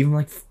 even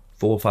like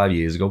 4 or 5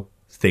 years ago,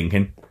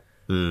 thinking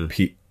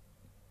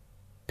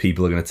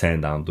people are going to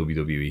turn down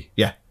WWE.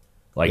 Yeah.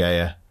 Like,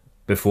 Yeah.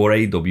 before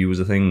AEW was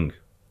a thing,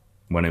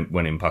 when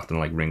Impact and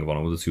like Ring of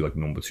Honor were the two like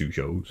number 2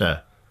 shows, Yeah.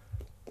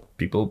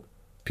 people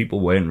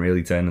weren't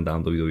really turning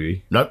down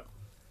WWE. Nope.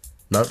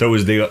 There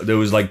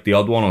was like the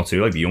odd one or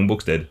two, like the Young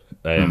Bucks did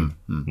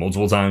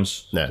multiple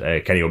times. Yeah.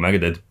 Kenny Omega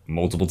did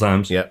multiple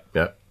times. Yep.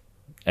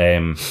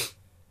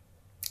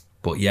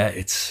 But yeah,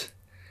 it's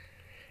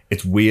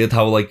weird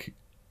how like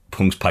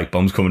Punk's pipe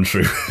bomb's coming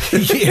through.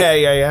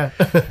 Yeah.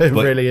 It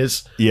really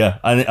is. Yeah,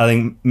 I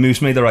think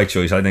Moose made the right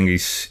choice. I think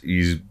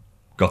he's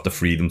got the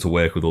freedom to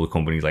work with other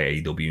companies like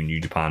AEW and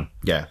New Japan.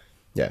 Yeah.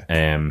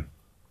 And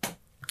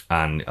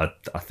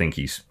I think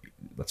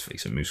let's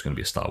face it, Moose is going to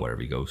be a star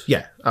wherever he goes.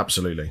 Yeah,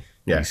 absolutely.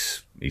 Yeah.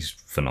 He's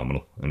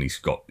phenomenal, and he's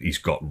got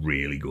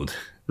really good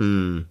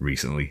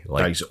recently.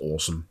 Like, He's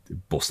awesome.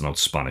 busting out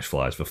Spanish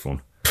flies for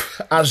fun.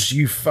 As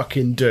you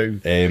fucking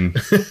do.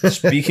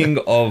 Speaking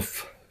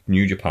of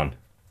New Japan,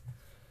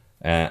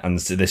 and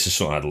this is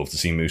something I'd love to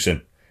see Moose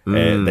in.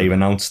 They've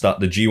announced that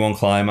the G1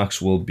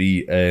 Climax will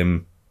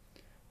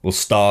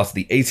start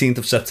the 18th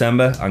of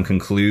September and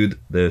conclude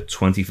the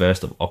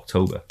 21st of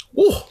October.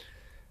 Oh.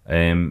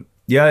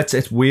 Yeah,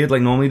 it's weird.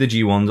 Like, normally the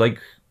G1's like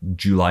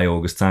July,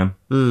 August time.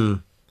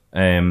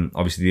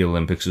 Obviously the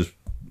Olympics is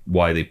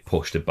why they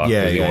pushed it back.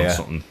 Yeah, they want yeah.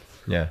 something.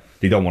 Yeah.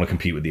 They don't want to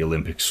compete with the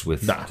Olympics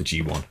with the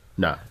G1.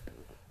 No.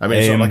 I mean,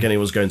 it's not like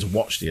anyone's going to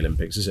watch the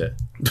Olympics, is it?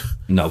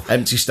 No.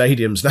 Empty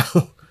stadiums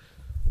now.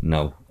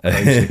 No.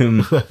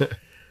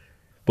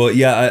 But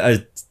yeah,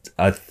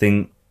 I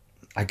think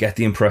I get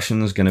the impression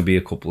there's going to be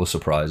a couple of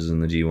surprises in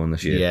the G1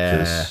 this year. Yeah.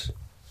 Because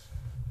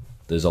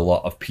there's a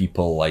lot of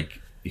people like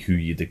who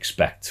you'd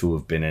expect to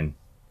have been in,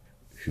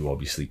 who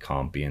obviously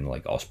can't be in.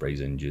 Like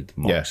Osprey's injured,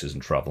 Mox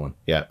isn't traveling.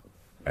 Yeah.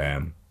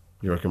 Um,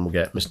 You reckon we'll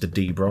get Mr.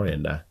 D.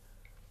 Bryan there?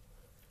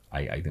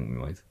 I think we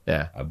might.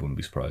 Yeah. I wouldn't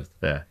be surprised.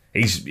 Yeah.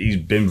 He's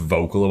been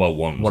vocal about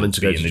wanting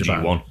to go be in the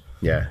Japan. G1.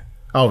 Yeah.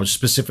 Oh,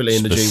 specifically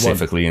in the G1.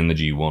 Specifically in the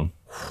G1.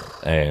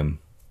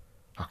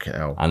 Fucking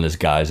hell. And there's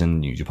guys in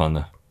New Japan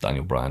there.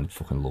 Daniel Bryan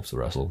fucking loves to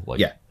wrestle. Like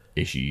Yeah.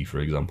 Ishii, for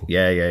example.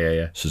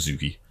 Yeah.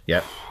 Suzuki.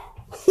 Yeah.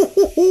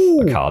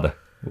 Okada.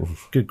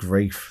 Good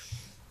grief.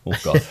 Oh,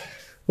 God.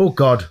 Oh,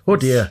 God. Oh,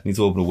 dear. Need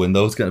to open a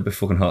window. It's getting a bit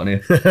fucking hot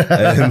in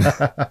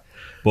here.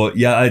 But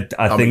yeah, I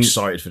I'm think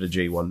excited for the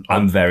G1.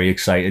 I'm very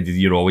excited.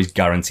 You're always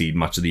guaranteed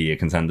match of the year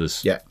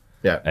contenders. Yeah.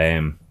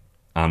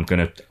 I'm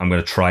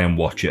gonna try and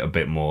watch it a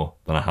bit more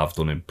than I have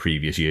done in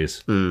previous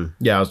years.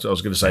 Yeah, I was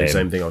going to say the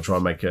same thing. I'll try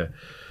and make a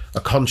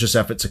conscious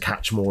effort to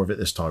catch more of it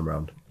this time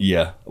round.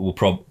 Yeah, we'll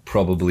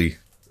probably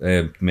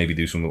maybe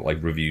do some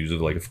like reviews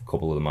of like a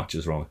couple of the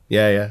matches from it.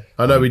 Yeah.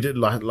 I know we did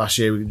last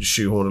year. We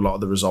shoehorn a lot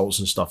of the results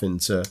and stuff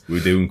into. We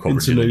were doing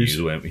coverage in the news.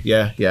 news, weren't we?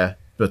 Yeah.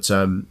 But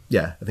I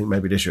think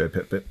maybe this year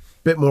a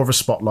bit more of a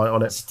spotlight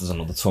on it. There's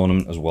another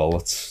tournament as well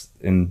that's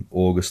in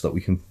August that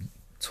we can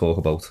talk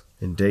about.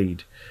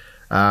 Indeed.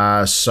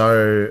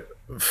 So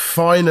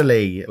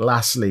finally,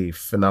 lastly,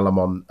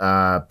 Finalemon,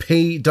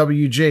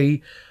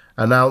 PWG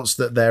announced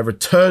that their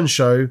return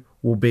show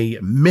will be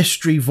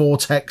Mystery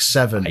Vortex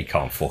 7. I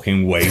can't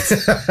fucking wait.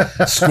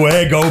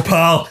 Square go,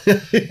 pal.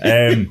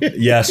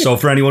 Yeah, so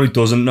for anyone who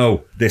doesn't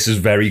know, this is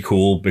very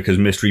cool because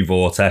Mystery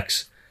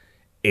Vortex,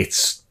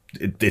 it's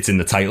in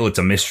the title, it's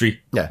a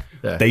mystery. Yeah.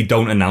 They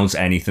don't announce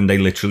anything. They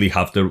literally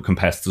have the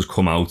competitors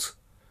come out,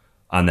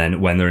 and then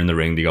when they're in the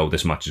ring, they go,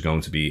 this match is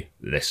going to be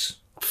this.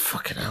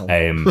 Fucking hell.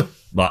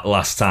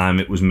 Last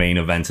time it was main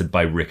evented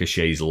by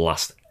Ricochet's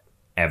last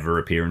ever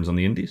appearance on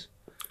the Indies.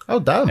 Oh,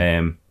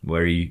 damn.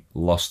 Where he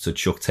lost to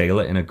Chuck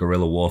Taylor in a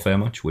guerrilla warfare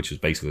match, which was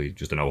basically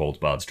just a no holds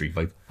barred street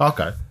fight.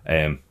 Okay.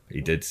 He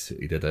did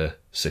a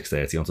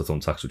 630 onto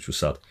Thumbtacks, which was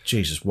sad.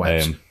 Jesus,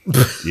 wet.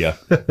 Yeah.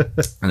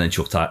 And then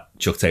Chuck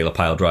Taylor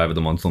pile driver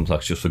them on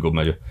Thumbtacks just for good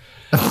measure.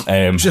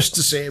 Just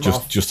to see him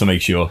off. Just to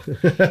make sure.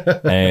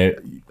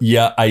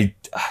 Yeah,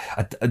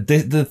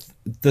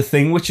 the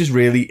thing which is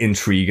really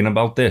intriguing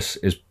about this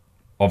is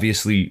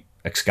obviously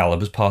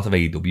Excalibur's part of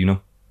AEW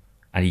now,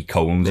 and he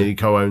co-owns it. He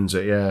co-owns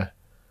it, yeah.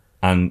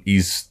 And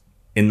he's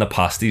in the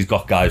past he's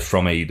got guys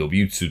from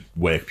AEW to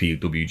work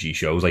PWG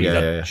shows. Like he's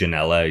had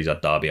Janela, he's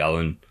had Darby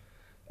Allin.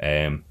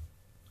 I'm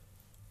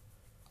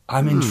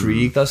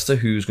intrigued as to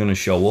who's going to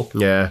show up.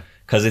 Yeah,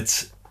 because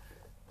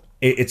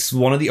it's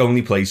one of the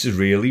only places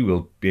really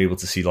we'll be able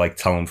to see like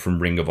talent from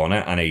Ring of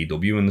Honor and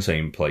AEW in the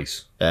same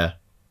place. Yeah,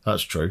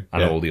 that's true.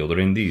 And all the other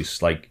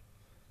indies, like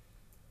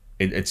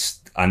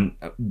it's and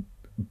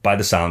by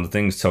the sound of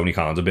things, Tony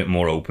Khan's a bit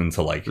more open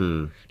to like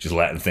just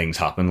letting things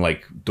happen.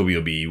 Like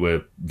WWE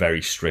were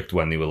very strict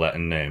when they were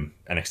letting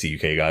NXT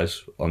UK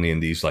guys on the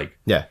indies. Like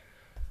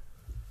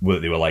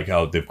they were like,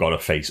 oh, they've got to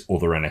face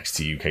other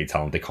NXT UK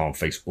talent. They can't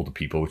face other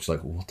people. Which is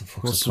like, well, what the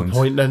fuck's What's the point? the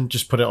point then?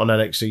 Just put it on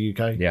NXT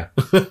UK. Yeah.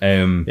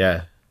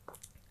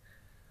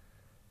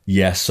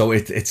 Yeah. So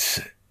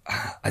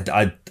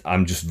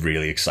I'm just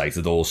really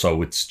excited.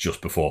 Also, it's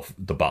just before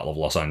the Battle of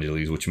Los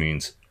Angeles, which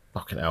means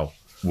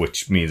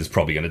it's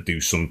probably going to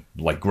do some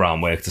like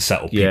groundwork to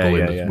set up people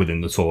within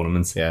the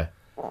tournament. Yeah.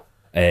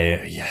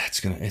 It's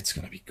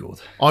gonna be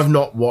good. I've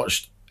not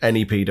watched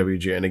any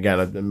PWG, and again,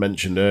 I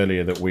mentioned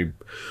earlier that we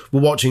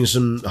were watching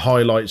some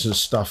highlights and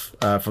stuff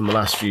from the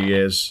last few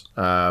years,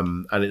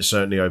 and it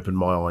certainly opened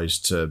my eyes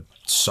to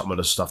some of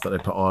the stuff that they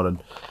put on,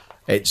 and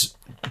it's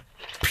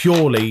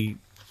purely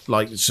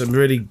like some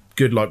really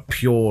good, like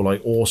pure,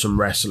 like awesome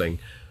wrestling,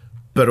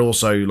 but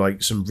also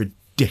like some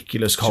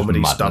ridiculous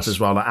comedy stuff as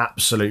well, like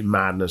absolute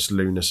madness,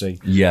 lunacy.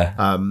 Yeah.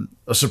 I'm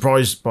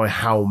surprised by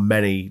how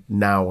many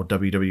now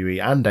WWE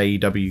and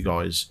AEW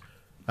guys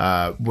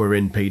were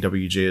in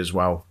PWG as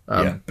well.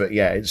 But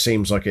yeah, it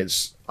seems like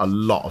it's a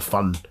lot of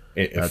fun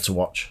to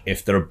watch.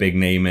 If they're a big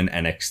name in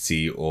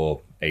NXT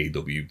or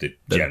AEW, they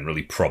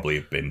generally probably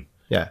have been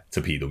to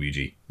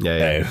PWG.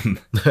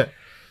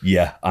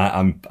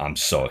 I'm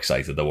so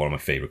excited. They're one of my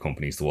favourite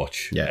companies to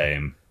watch.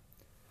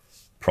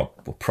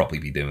 We'll probably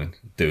be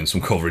doing some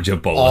coverage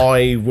of both.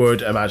 I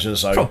would imagine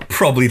so.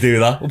 Probably do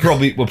that.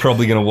 We're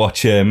probably going to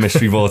watch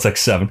Mystery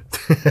Vortex 7.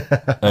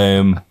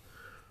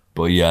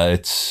 But yeah,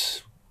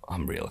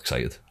 I'm real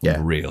excited.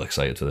 I'm real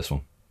excited for this one.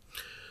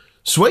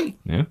 Sweet.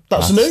 Yeah,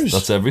 that's the news.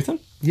 That's everything.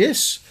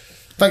 Yes.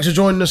 Thanks for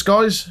joining us,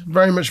 guys.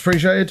 Very much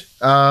appreciated.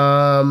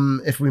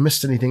 If we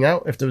missed anything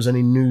out, if there was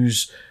any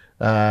news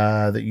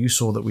that you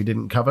saw that we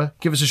didn't cover,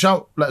 give us a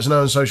shout. Let us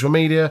know on social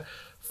media.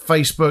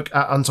 Facebook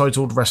at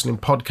Untitled Wrestling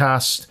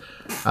Podcast,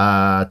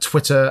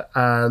 Twitter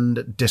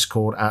and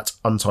Discord at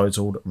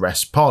Untitled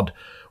Rest Pod.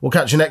 We'll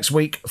catch you next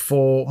week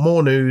for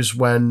more news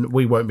when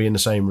we won't be in the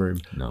same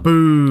room. No.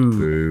 Boo.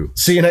 Boo.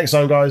 See you next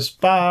time, guys.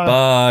 Bye.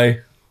 Bye.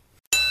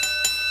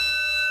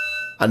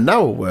 And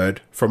now a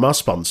word from our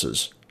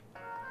sponsors.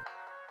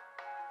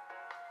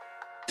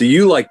 Do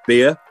you like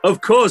beer?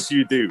 Of course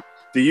you do.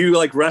 Do you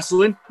like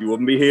wrestling? You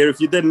wouldn't be here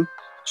if you didn't.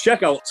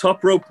 Check out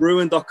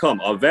topropebrewing.com,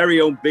 our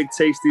very own Big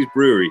Tasties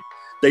brewery.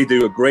 They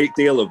do a great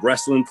deal of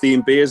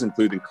wrestling-themed beers,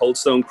 including Cold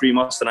Stone Cream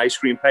Austin Ice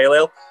Cream Pale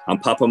Ale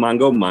and Papa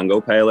Mango Mango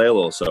Pale Ale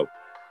also.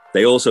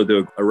 They also do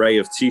an array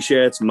of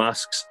T-shirts,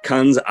 masks,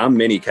 cans, and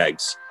mini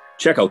kegs.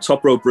 Check out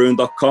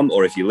topropebrewing.com,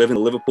 or if you live in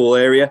the Liverpool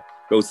area,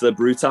 go to the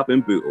Brew Tap in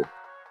Bootle.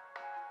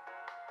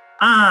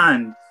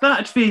 And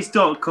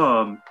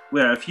thatchface.com,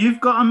 where if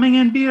you've got a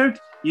minging beard,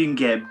 you can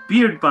get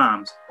beard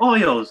balms,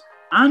 oils,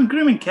 and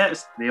grooming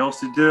kits. They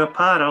also do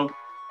apparel.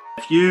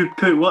 If you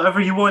put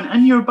whatever you want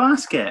in your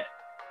basket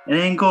and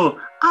then go,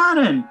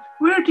 Aaron,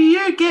 where do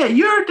you get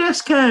your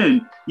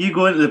discount? You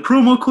go into the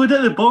promo code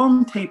at the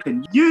bottom, type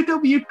in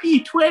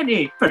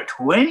UWP20 for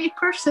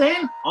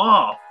 20%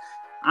 off.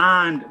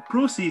 And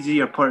proceeds of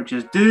your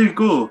purchase do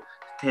go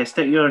to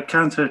testicular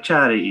cancer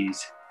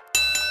charities.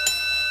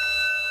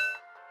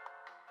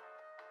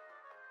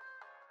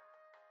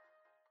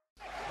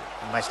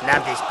 You must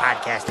love this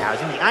podcast house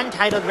and the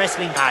Untitled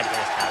Wrestling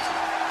Podcast House.